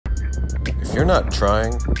If you're not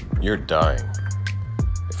trying, you're dying.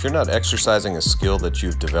 If you're not exercising a skill that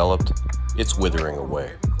you've developed, it's withering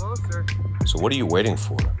away. So what are you waiting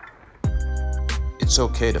for? It's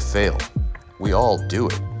okay to fail. We all do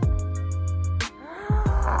it.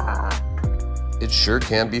 It sure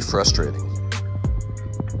can be frustrating.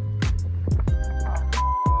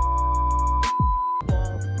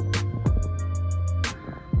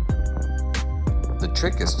 The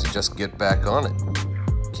trick is to just get back on it.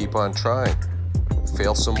 Keep on trying.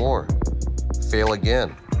 Fail some more. Fail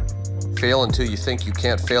again. Fail until you think you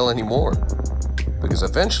can't fail anymore. Because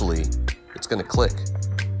eventually, it's going to click.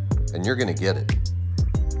 And you're going to get it.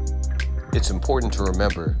 It's important to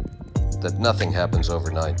remember that nothing happens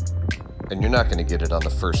overnight. And you're not going to get it on the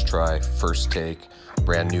first try, first take,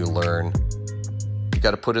 brand new learn. You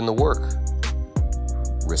got to put in the work.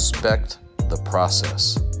 Respect the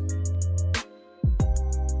process.